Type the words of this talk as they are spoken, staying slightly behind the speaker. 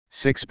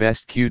6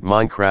 Best Cute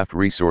Minecraft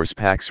Resource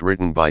Packs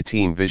written by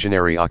Team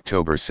Visionary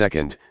October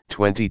 2nd,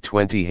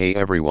 2020. Hey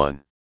everyone!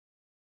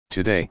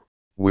 Today,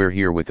 we're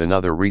here with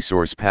another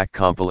resource pack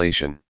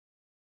compilation.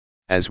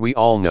 As we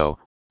all know,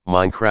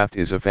 Minecraft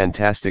is a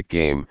fantastic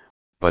game,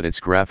 but its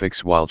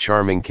graphics, while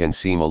charming, can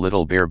seem a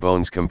little bare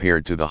bones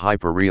compared to the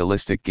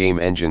hyper-realistic game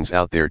engines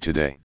out there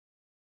today.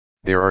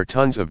 There are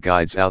tons of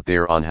guides out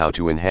there on how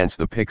to enhance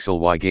the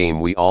Pixel Y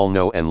game we all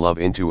know and love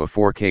into a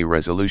 4K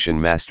resolution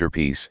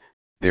masterpiece.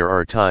 There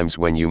are times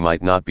when you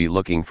might not be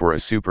looking for a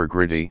super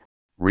gritty,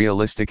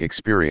 realistic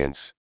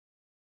experience.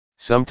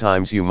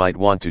 Sometimes you might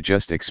want to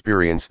just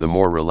experience the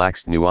more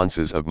relaxed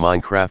nuances of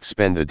Minecraft,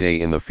 spend the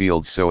day in the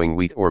fields sowing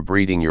wheat or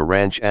breeding your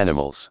ranch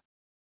animals.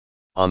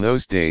 On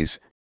those days,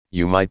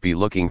 you might be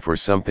looking for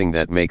something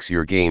that makes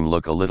your game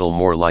look a little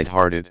more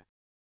lighthearted.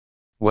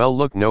 Well,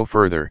 look no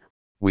further,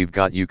 we've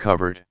got you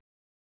covered.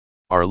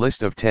 Our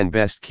list of 10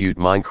 best cute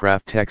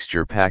Minecraft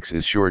texture packs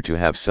is sure to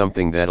have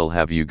something that'll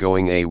have you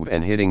going AWW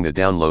and hitting the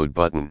download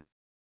button.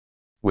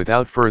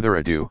 Without further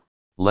ado,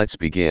 let's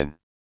begin.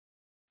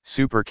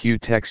 Super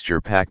Cute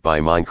Texture Pack by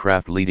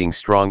Minecraft. Leading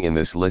strong in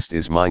this list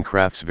is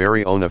Minecraft's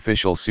very own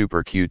official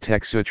Super Cute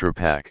Texture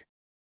Pack.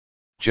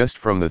 Just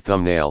from the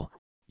thumbnail,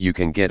 you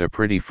can get a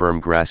pretty firm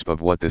grasp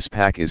of what this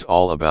pack is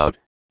all about,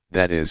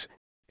 that is,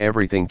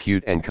 everything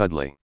cute and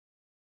cuddly.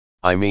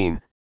 I mean,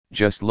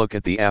 just look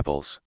at the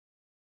apples.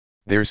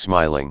 They're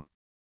smiling.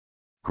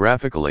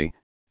 Graphically,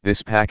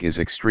 this pack is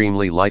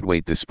extremely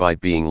lightweight despite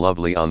being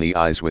lovely on the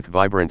eyes with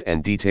vibrant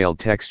and detailed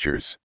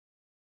textures.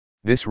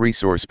 This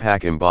resource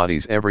pack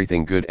embodies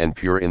everything good and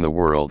pure in the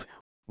world,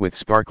 with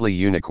sparkly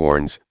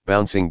unicorns,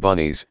 bouncing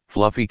bunnies,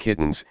 fluffy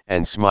kittens,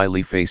 and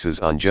smiley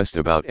faces on just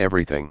about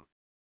everything.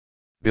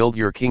 Build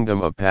your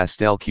kingdom of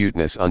pastel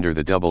cuteness under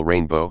the double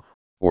rainbow,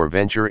 or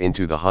venture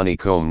into the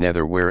honeycomb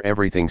nether where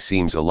everything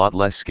seems a lot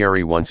less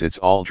scary once it's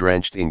all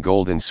drenched in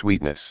golden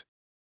sweetness.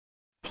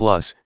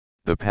 Plus,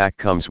 the pack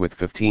comes with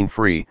 15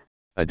 free,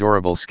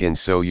 adorable skins,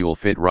 so you'll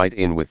fit right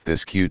in with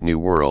this cute new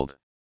world.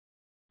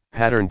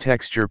 Pattern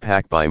Texture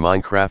Pack by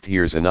Minecraft.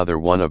 Here's another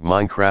one of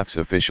Minecraft's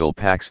official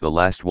packs, the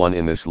last one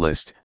in this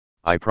list,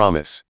 I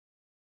promise.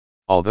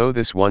 Although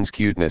this one's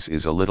cuteness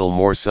is a little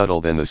more subtle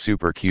than the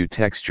Super Cute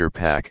Texture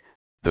Pack,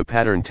 the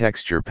Pattern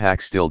Texture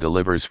Pack still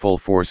delivers full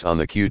force on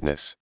the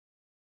cuteness.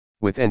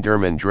 With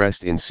Endermen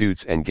dressed in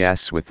suits and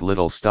ghasts with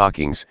little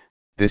stockings,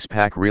 this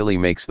pack really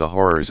makes the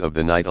horrors of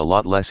the night a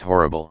lot less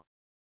horrible.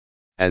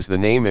 As the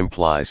name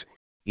implies,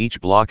 each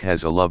block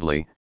has a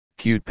lovely,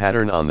 cute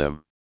pattern on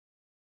them.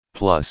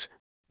 Plus,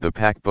 the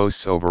pack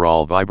boasts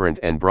overall vibrant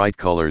and bright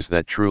colors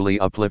that truly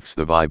uplifts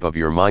the vibe of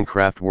your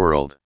Minecraft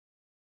world.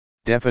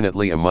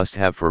 Definitely a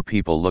must-have for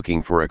people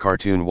looking for a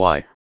cartoon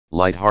Y,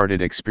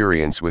 light-hearted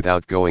experience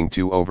without going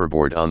too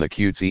overboard on the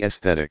cutesy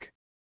aesthetic.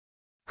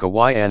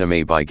 Kawaii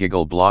Anime by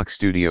Giggle Block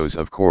Studios.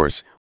 Of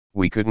course,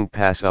 we couldn't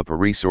pass up a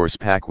resource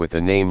pack with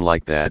a name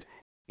like that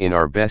in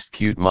our best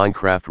cute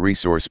Minecraft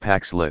resource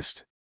packs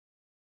list.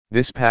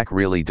 This pack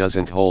really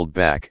doesn't hold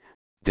back,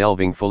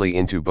 delving fully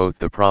into both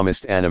the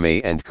promised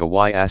anime and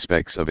kawaii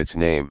aspects of its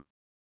name.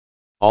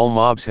 All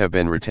mobs have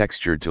been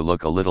retextured to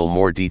look a little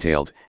more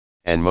detailed,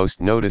 and most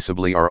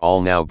noticeably are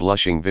all now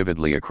blushing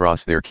vividly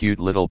across their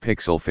cute little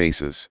pixel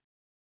faces.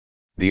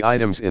 The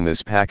items in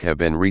this pack have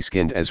been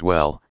reskinned as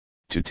well,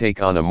 to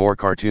take on a more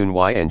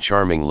cartoon-y and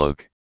charming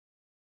look.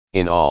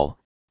 In all,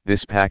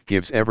 this pack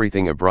gives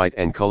everything a bright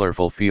and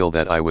colorful feel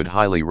that I would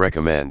highly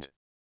recommend.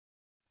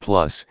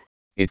 Plus,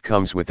 it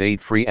comes with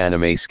 8 free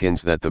anime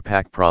skins that the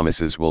pack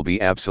promises will be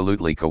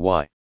absolutely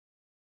kawaii.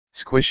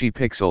 Squishy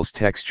Pixels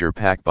Texture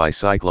Pack by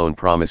Cyclone.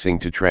 Promising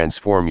to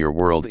transform your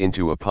world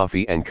into a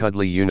puffy and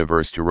cuddly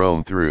universe to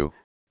roam through,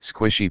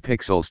 Squishy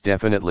Pixels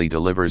definitely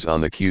delivers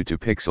on the cute to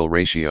pixel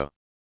ratio.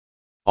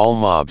 All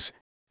mobs,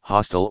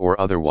 hostile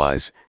or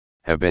otherwise,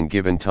 have been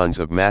given tons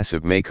of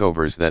massive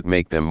makeovers that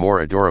make them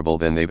more adorable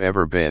than they've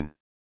ever been.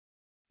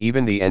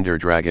 Even the Ender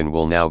Dragon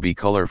will now be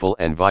colorful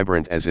and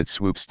vibrant as it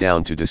swoops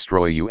down to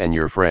destroy you and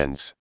your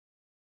friends.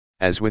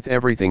 As with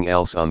everything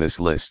else on this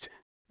list,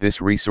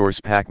 this resource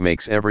pack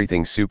makes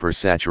everything super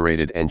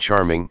saturated and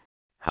charming.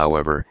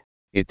 However,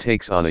 it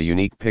takes on a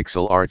unique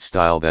pixel art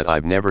style that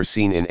I've never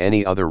seen in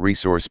any other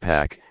resource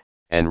pack,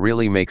 and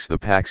really makes the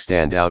pack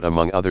stand out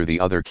among the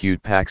other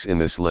cute packs in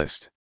this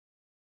list.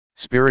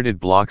 Spirited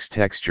Blocks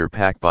Texture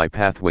Pack by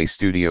Pathway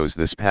Studios.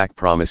 This pack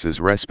promises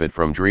respite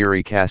from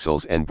dreary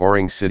castles and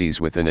boring cities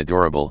with an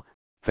adorable,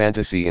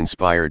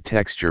 fantasy-inspired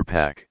texture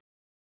pack.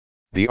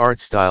 The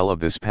art style of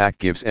this pack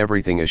gives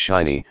everything a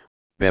shiny,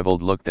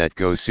 beveled look that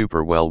goes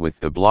super well with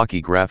the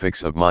blocky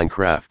graphics of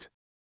Minecraft.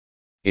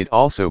 It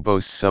also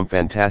boasts some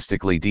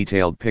fantastically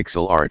detailed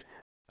pixel art,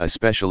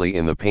 especially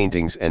in the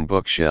paintings and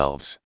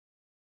bookshelves.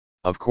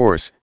 Of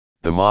course,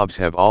 the mobs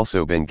have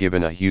also been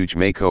given a huge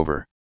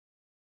makeover.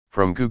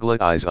 From googly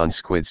eyes on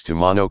squids to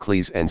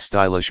monocles and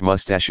stylish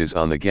mustaches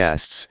on the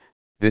ghasts,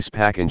 this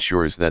pack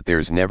ensures that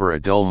there's never a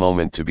dull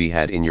moment to be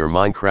had in your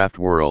Minecraft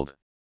world.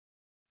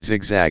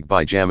 Zigzag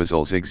by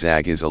Jamazel.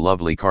 Zigzag is a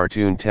lovely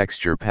cartoon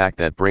texture pack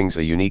that brings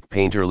a unique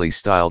painterly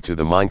style to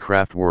the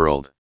Minecraft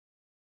world.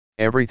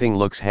 Everything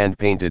looks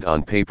hand-painted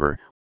on paper,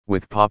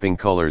 with popping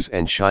colors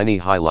and shiny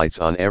highlights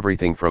on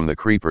everything from the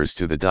creepers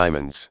to the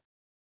diamonds.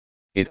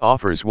 It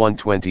offers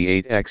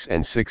 128x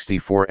and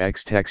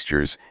 64x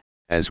textures,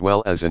 as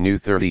well as a new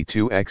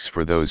 32x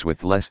for those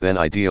with less than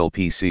ideal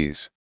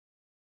PCs.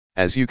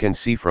 As you can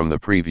see from the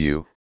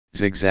preview,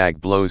 Zigzag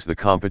blows the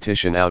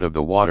competition out of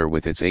the water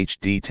with its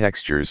HD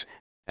textures,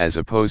 as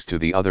opposed to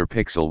the other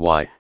Pixel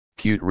Y,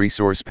 cute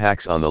resource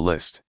packs on the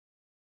list.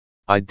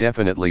 I'd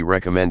definitely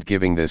recommend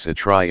giving this a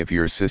try if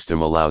your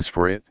system allows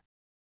for it.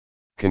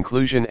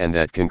 Conclusion. And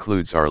that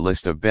concludes our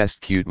list of best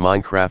cute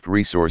Minecraft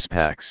resource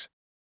packs.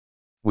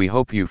 We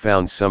hope you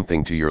found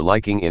something to your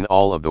liking in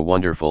all of the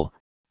wonderful,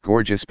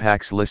 gorgeous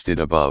packs listed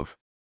above.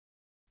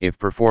 If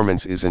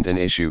performance isn't an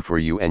issue for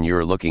you and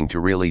you're looking to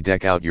really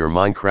deck out your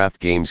Minecraft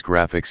game's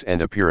graphics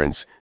and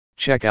appearance,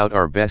 check out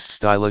our best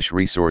stylish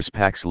resource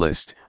packs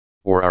list,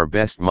 or our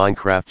best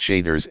Minecraft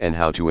shaders and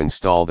how to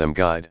install them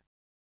guide.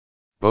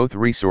 Both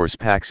resource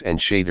packs and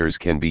shaders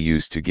can be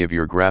used to give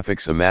your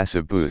graphics a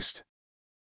massive boost.